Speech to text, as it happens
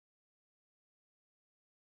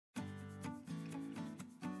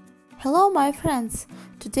Hello my friends,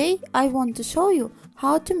 today I want to show you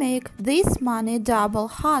how to make this money double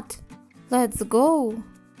hot. Let's go!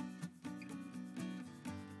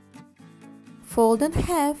 Fold in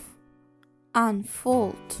half,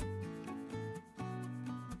 unfold.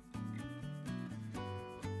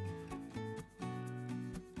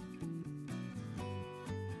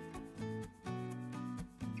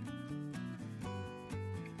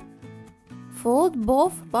 Fold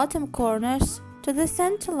both bottom corners to the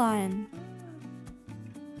center line.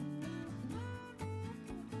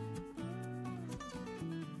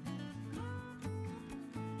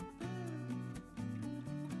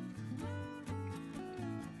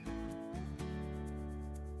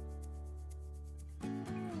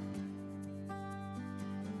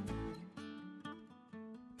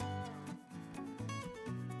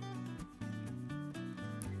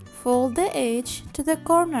 Fold the edge to the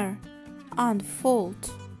corner,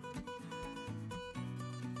 unfold.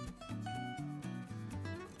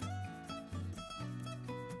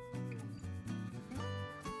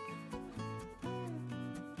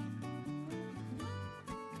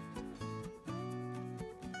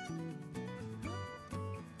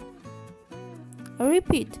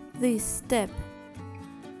 Repeat this step.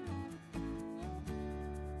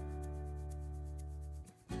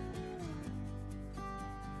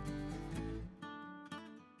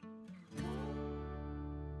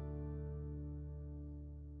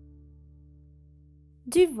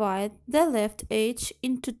 Divide the left edge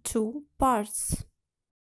into two parts.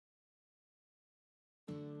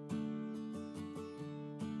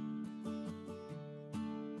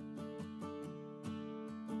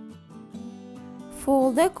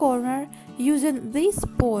 Fold the corner using this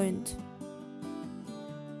point.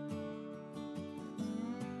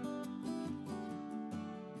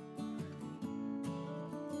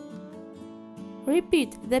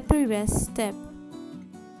 Repeat the previous step.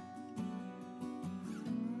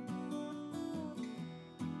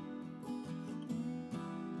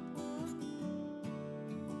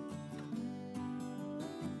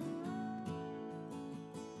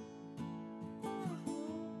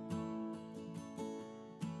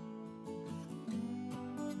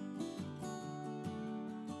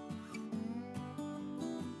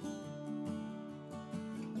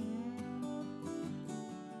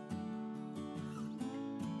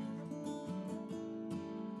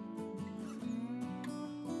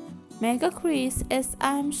 Make a crease as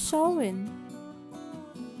I am showing.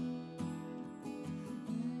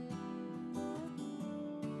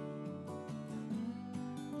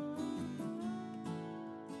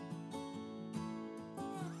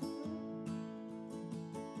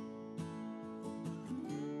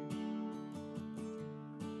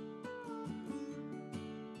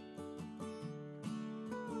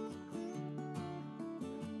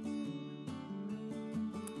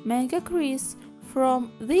 Make a crease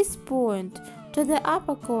from this point to the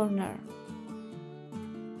upper corner.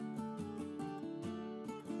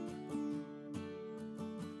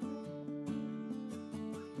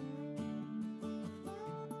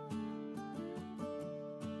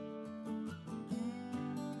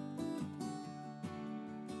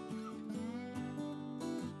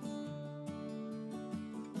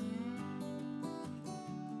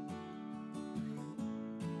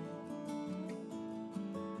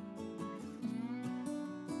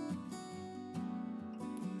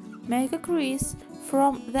 Make a crease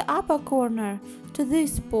from the upper corner to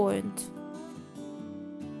this point.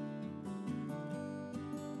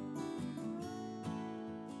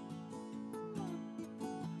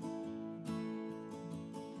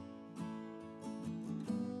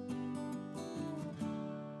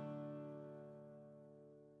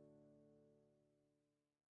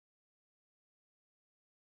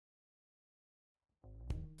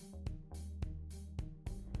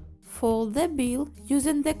 Fold the bill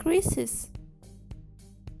using the creases.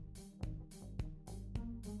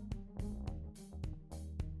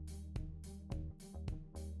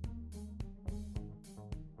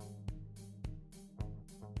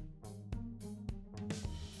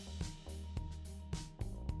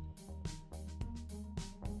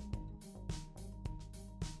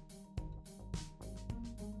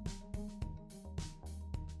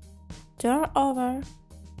 Turn over.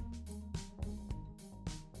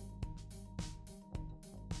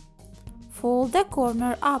 Fold the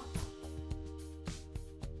corner up.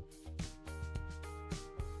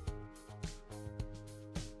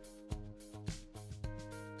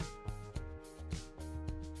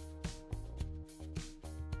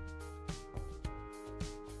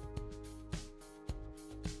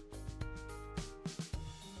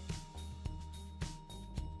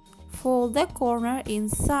 Fold the corner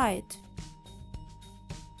inside.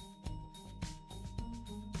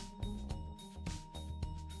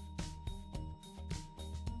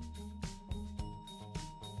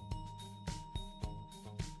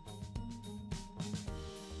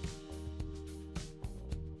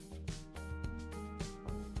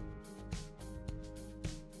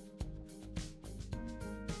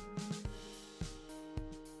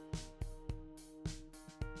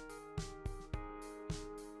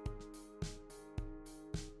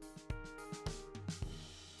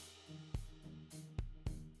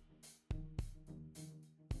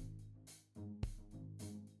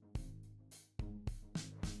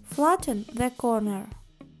 Flatten the corner.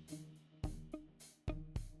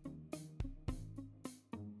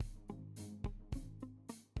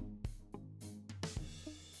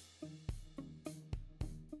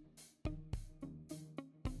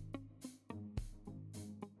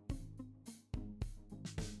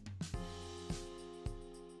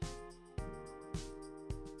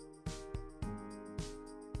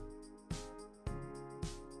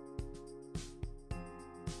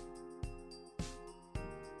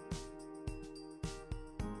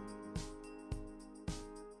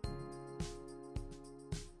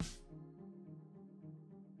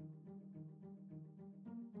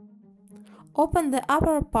 Open the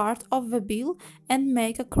upper part of the bill and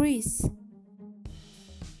make a crease.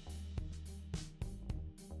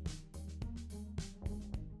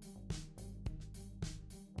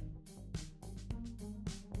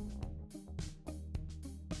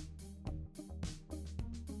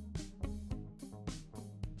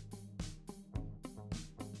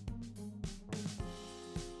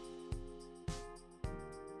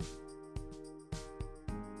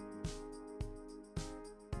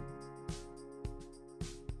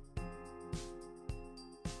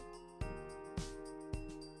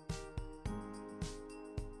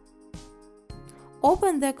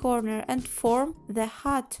 Open the corner and form the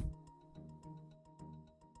hat.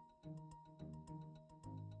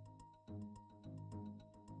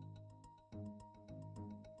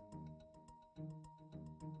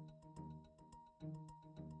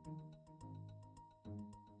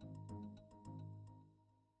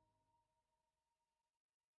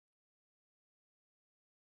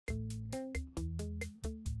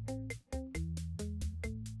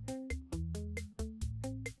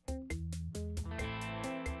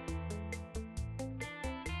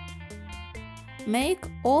 Make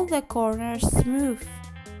all the corners smooth.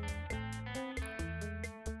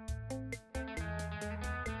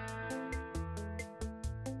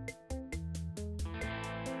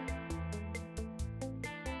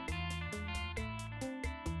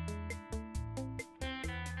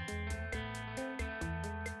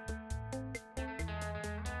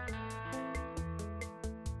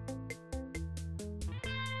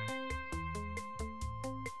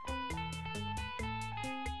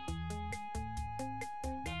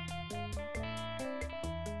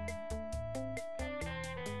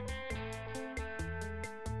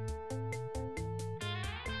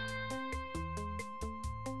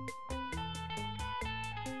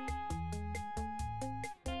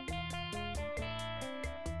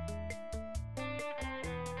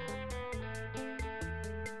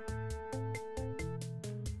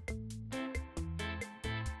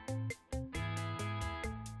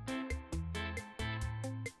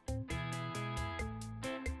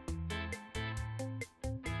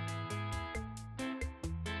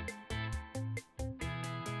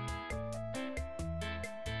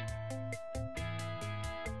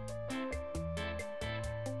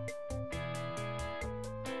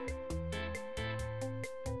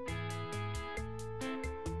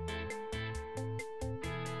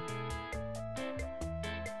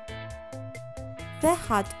 The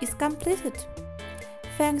hat is completed.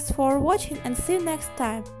 Thanks for watching and see you next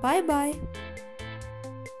time. Bye bye.